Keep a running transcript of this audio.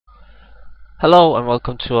Hello and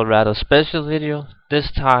welcome to a rather special video.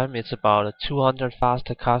 This time it's about a 200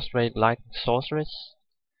 faster cast rate like sorceress.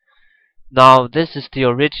 Now this is the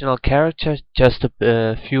original character, just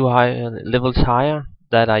a few levels higher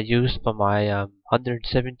that I used for my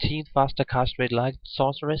 117 faster cast rate like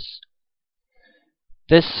sorceress.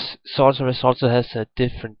 This sorceress also has a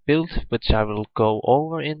different build, which I will go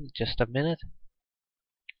over in just a minute.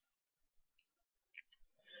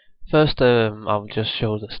 First I will just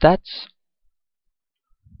show the stats.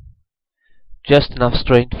 Just enough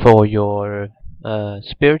strength for your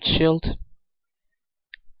spirit shield.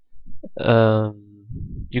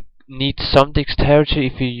 You need some dexterity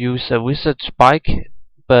if you use a wizard spike,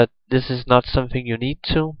 but this is not something you need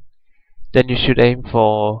to. Then you should aim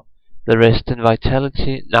for the rest in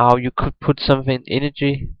vitality. Now you could put something in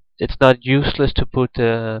energy. It's not useless to put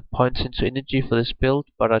points into energy for this build,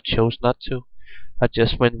 but I chose not to. I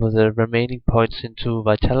just went with the remaining points into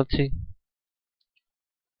vitality.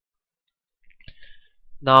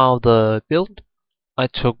 Now the build. I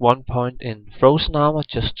took 1 point in frozen armor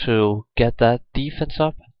just to get that defense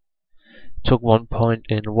up. Took 1 point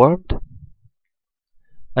in warmth.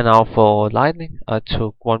 And now for lightning, I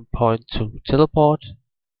took 1 point to teleport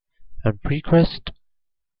and procced,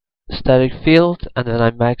 static field, and then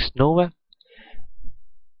I maxed Nova.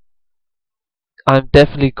 I'm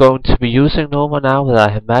definitely going to be using Nova now that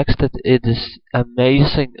I have maxed it. It is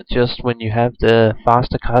amazing just when you have the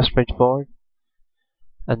faster cast rate for it.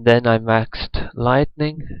 And then I maxed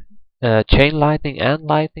lightning, chain lightning, and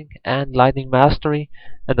lightning mastery,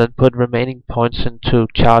 and then put remaining points into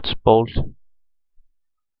charge bolt.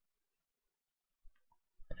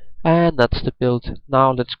 And that's the build.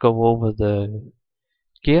 Now let's go over the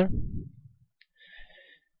gear.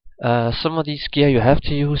 Some of these gear you have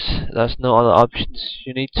to use. There's no other options.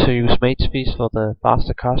 You need to use mage piece for the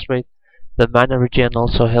faster cast rate. The mana regen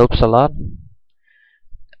also helps a lot.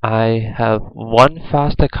 I have 1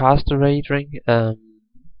 faster caster rate ring.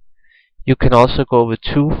 You can also go with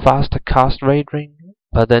 2 faster cast rate ring,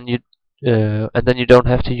 but then you don't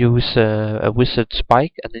have to use a wizard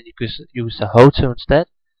spike, and then you could use a hoto instead.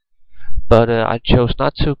 But I chose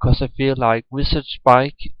not to because I feel like wizard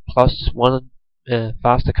spike plus 1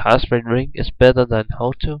 faster cast rate ring is better than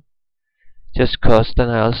hoto. Just cause then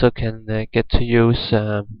I also can get to use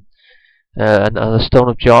another stone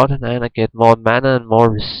of Jordan, and I get more mana and more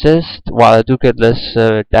resist, while I do get less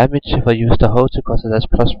damage if I use the hoto because it has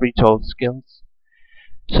 +3 to all the skills.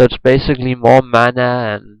 So it's basically more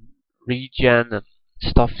mana and regen and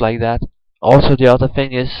stuff like that. Also, the other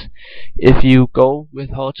thing is, if you go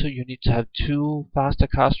with hoto, you need to have 2 faster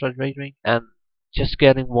cast rate ring, and just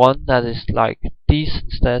getting 1 that is like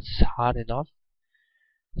decent stats is hard enough.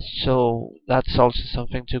 So that's also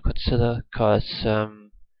something to consider, cause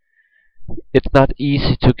it's not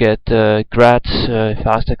easy to get grads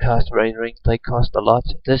faster cast rate ring. They cost a lot.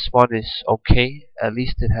 This one is okay. At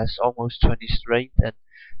least it has almost 20 strength and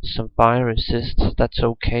some fire resist. That's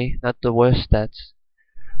okay. Not the worst stats,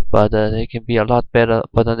 but they can be a lot better.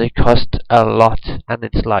 But then they cost a lot, and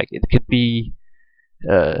it's like it could be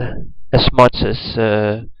as much as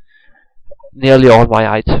nearly all my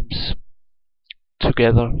items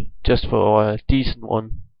together just for a decent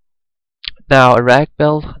one. Now a rag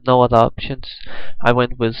belt, no other options. I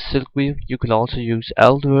went with silkweave. You could also use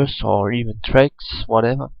elders or even tricks,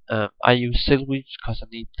 whatever. I use silkweave because I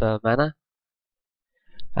need the mana.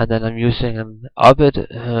 And then I'm using an Obit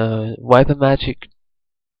weapon magic.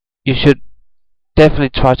 You should definitely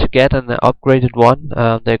try to get an upgraded one.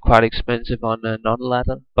 They're quite expensive on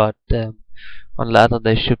non-ladder, but on ladder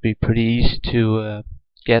they should be pretty easy to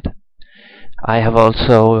get. I have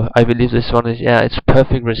also, I believe this one is, yeah, it's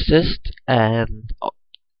perfect resist and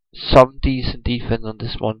some decent defense on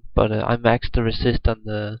this one, but I maxed the resist on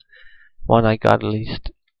the one I got at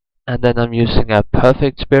least. And then I'm using a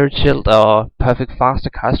perfect spirit shield or perfect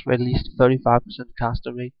faster cast rate, at least 35%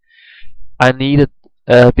 caster rate. I needed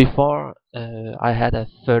before I had a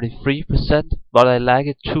 33%, but I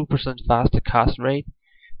lagged 2% faster cast rate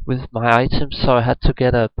with my items, so I had to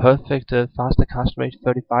get a perfect faster cast rate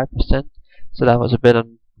 35%. So that was a bit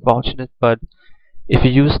unfortunate, but if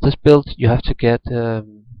you use this build, you have to get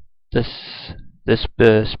this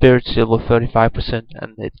spirit silver 35%,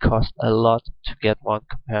 and it costs a lot to get one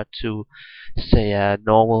compared to, say, a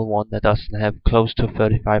normal one that doesn't have close to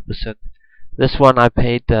 35%. This one I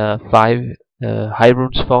paid 5 high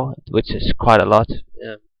runes for, which is quite a lot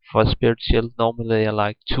for a spirit shield. Normally they are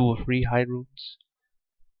like 2 or 3 high runes.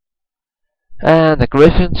 And the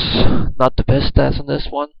griffins, not the best stats on this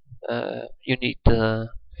one. You need the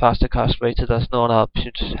faster cast rate, so there's no other option.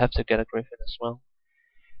 You just have to get a griffin as well.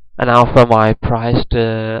 And now for my prized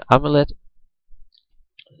amulet.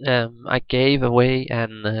 I gave away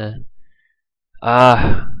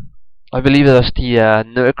uh, I believe it was the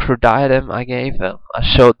Nurkru diadem I gave. I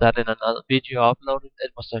showed that in another video I uploaded.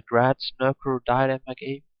 It was a Grad's Nurkru diadem I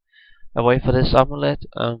gave away for this amulet.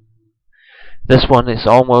 This one is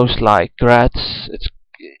almost like Grad's. It's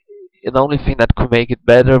the only thing that could make it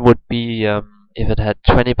better would be if it had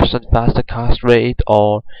 20% faster cast rate,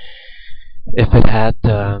 or if it had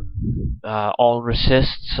all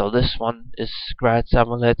resist. So this one is Grad's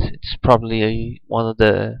amulet. It's probably one of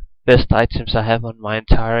the best items I have on my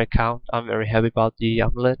entire account. I'm very happy about the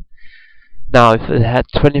amulet. Now, if it had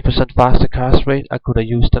 20% faster cast rate, I could have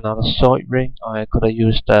used another sword ring, or I could have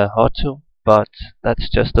used a Hotu, but that's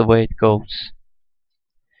just the way it goes.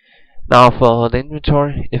 Now for the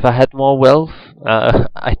inventory, if I had more wealth,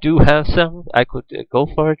 I do have some, I could go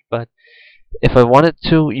for it, but if I wanted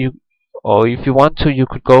to, or if you want to, you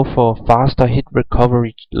could go for faster hit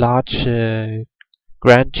recovery, large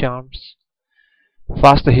grand charms.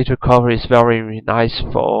 Faster hit recovery is very nice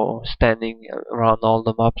for standing around all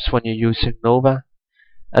the mobs when you're using Nova,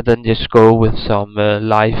 and then just go with some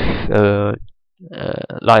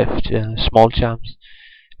small charms.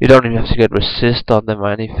 You don't even have to get resist on them or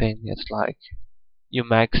anything. It's like you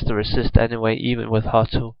max the resist anyway, even with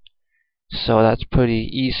Hotu. So that's pretty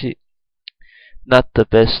easy. Not the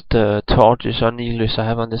best torches or needlers I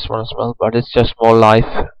have on this one as well, but it's just more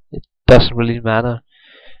life. It doesn't really matter.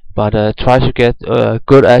 But try to get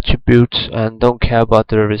good attributes and don't care about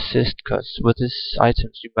the resist, because with these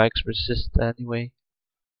items you max resist anyway.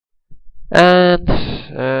 And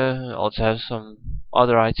also have some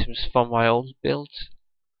other items from my old build,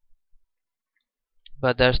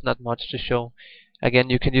 but there's not much to show. Again,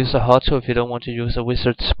 you can use a Hotu if you don't want to use a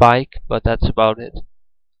wizard spike, but that's about it.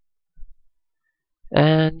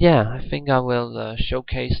 And yeah, I think I will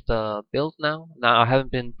showcase the build now. Now I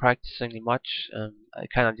haven't been practicing much. I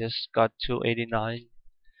kind of just got to 89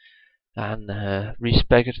 and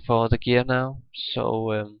respected for the gear now.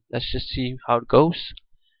 So let's just see how it goes.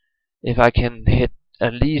 If I can hit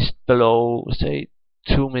at least below, say,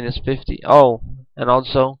 2 minutes 50. Oh, and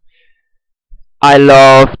also I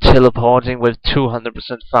love teleporting with 200%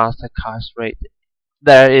 faster cast rate.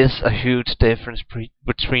 There is a huge difference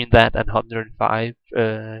between that and 105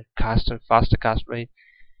 faster cast rate.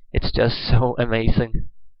 It's just so amazing.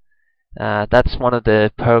 That's one of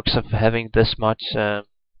the perks of having this much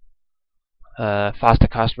faster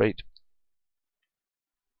cast rate.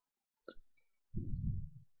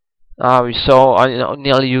 We saw I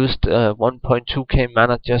nearly used 1.2k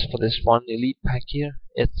mana just for this one elite pack here.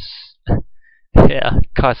 It's yeah, it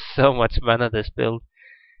costs so much mana this build.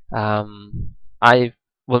 I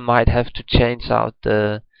might have to change out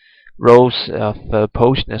the rows of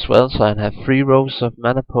potion as well, so I have 3 rows of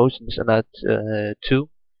mana potions and not 2.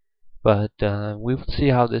 But we will see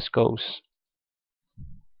how this goes.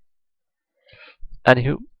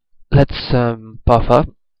 Anywho, let's buff up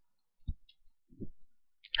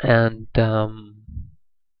and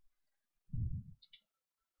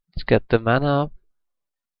let's get the mana up.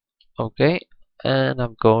 Okay, and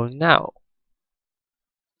I'm going now.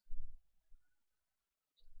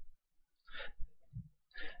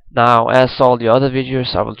 Now, as all the other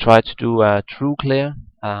videos, I will try to do a true clear.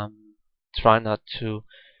 Try not to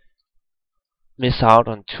miss out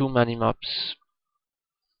on too many mobs.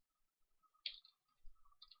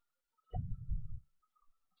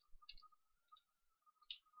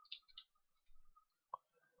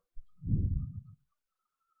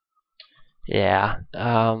 Yeah,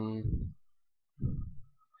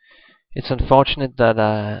 it's unfortunate that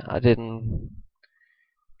I didn't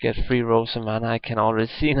get 3 rows of mana. I can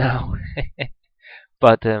already see now.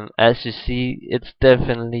 But as you see, it's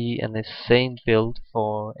definitely an insane build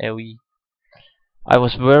for AoE. I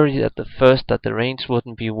was worried at the first that the range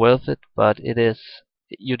wouldn't be worth it, but it is.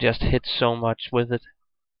 You just hit so much with it.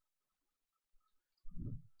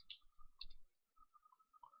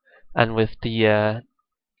 And with the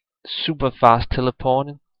super fast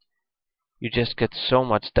teleporting, you just get so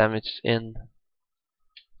much damage in.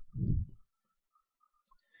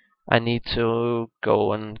 I need to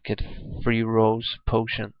go and get 3 rows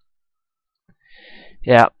potion.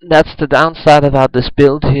 Yeah, that's the downside about this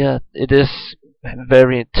build here. It is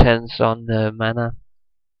very intense on mana.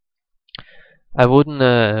 I wouldn't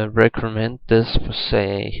recommend this for,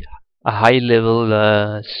 say, a high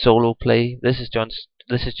level solo play. This is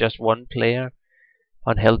just one player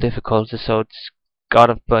on hell difficulty, so it's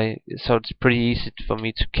pretty easy for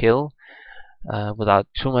me to kill without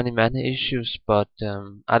too many mana issues. But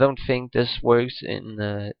I don't think this works in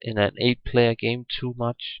an 8-player game too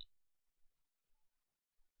much.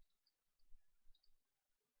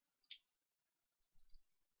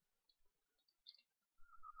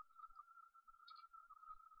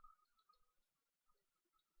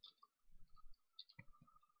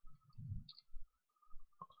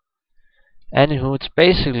 Anywho, it's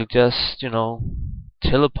basically just,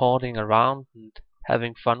 teleporting around and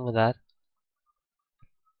having fun with that.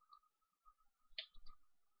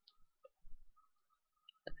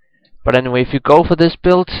 But anyway, if you go for this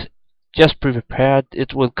build, just be prepared.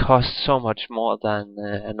 It will cost so much more than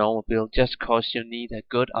a normal build, just cause you need a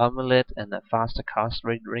good amulet and a faster cast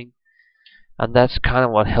rate ring. And that's kind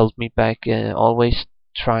of what held me back, always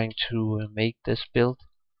trying to make this build.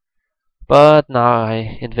 But now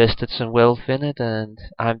I invested some wealth in it, and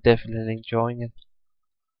I'm definitely enjoying it.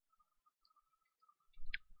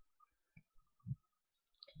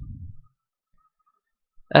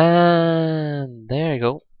 And there you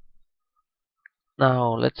go.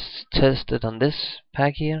 Now let's test it on this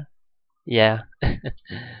pack here. Yeah.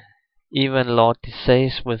 Even Lord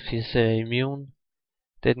Disease with his immune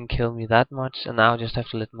didn't kill me that much, and now I just have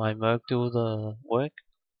to let my merc do the work.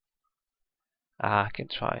 I can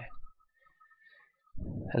try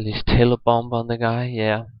at least telebomb on the guy.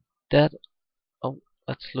 Yeah, that. Oh,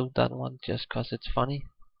 let's loot that one just cause it's funny.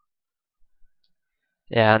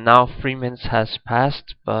 Yeah, now 3 minutes has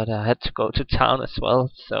passed, but I had to go to town as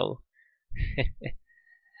well, so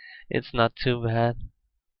it's not too bad.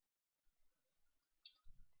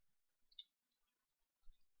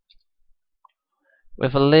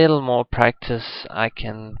 With a little more practice, I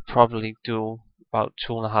can probably do about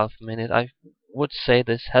 2.5 minutes. I would say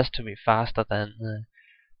this has to be faster than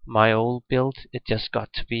my old build. It just got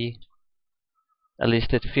to be. At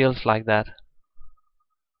least it feels like that.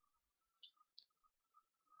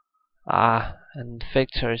 And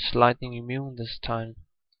Vector is lightning immune this time.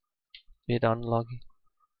 Bit unlucky.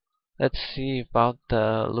 Let's see about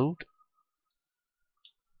the loot.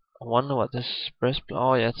 I wonder what this breastplate.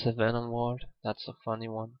 Oh yeah, it's a venom ward. That's a funny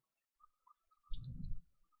one.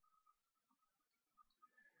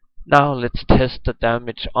 Now let's test the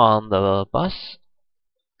damage on the boss.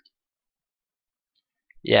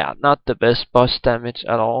 Yeah, not the best boss damage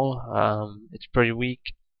at all. It's pretty weak,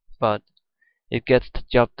 but it gets the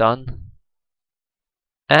job done.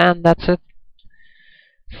 And that's it.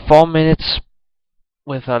 4 minutes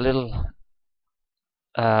with a little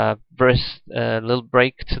little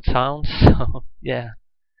break to town. So yeah,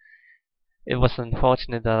 it was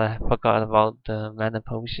unfortunate that I forgot about the mana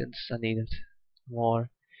potions. I needed more.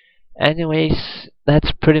 Anyways,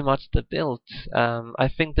 that's pretty much the build. I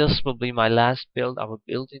think this will be my last build I will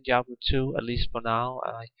build in Diablo 2, at least for now.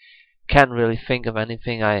 I can't really think of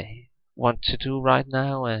anything I want to do right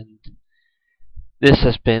now, and this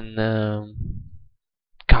has been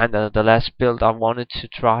kind of the last build I wanted to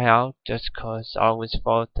try out, just cause I always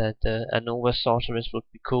thought that a Nova sorceress would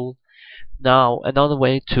be cool. Now, another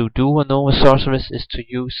way to do a Nova sorceress is to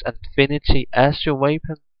use Infinity as your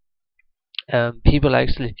weapon. People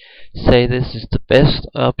actually say this is the best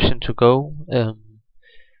option to go,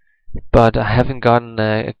 but I haven't gotten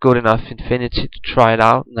a good enough Infinity to try it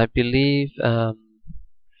out, and I believe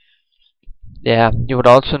yeah, you would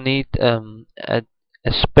also need a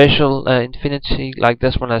special Infinity. Like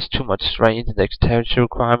this one has too much range and dexterity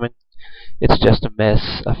requirement. It's just a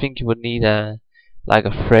mess. I think you would need like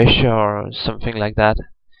a fresher or something like that.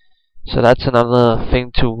 So that's another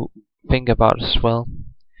thing to think about as well.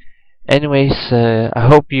 Anyways, I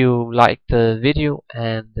hope you liked the video,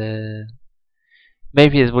 and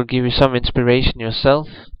maybe it will give you some inspiration yourself.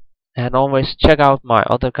 And always check out my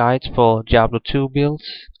other guides for Diablo 2 builds.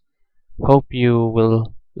 Hope you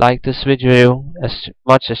will like this video as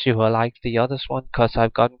much as you will like the others one, cause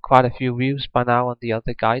I've gotten quite a few views by now on the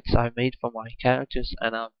other guides I made for my characters,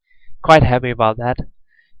 and I'm quite happy about that.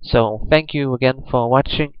 So thank you again for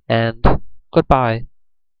watching, and goodbye.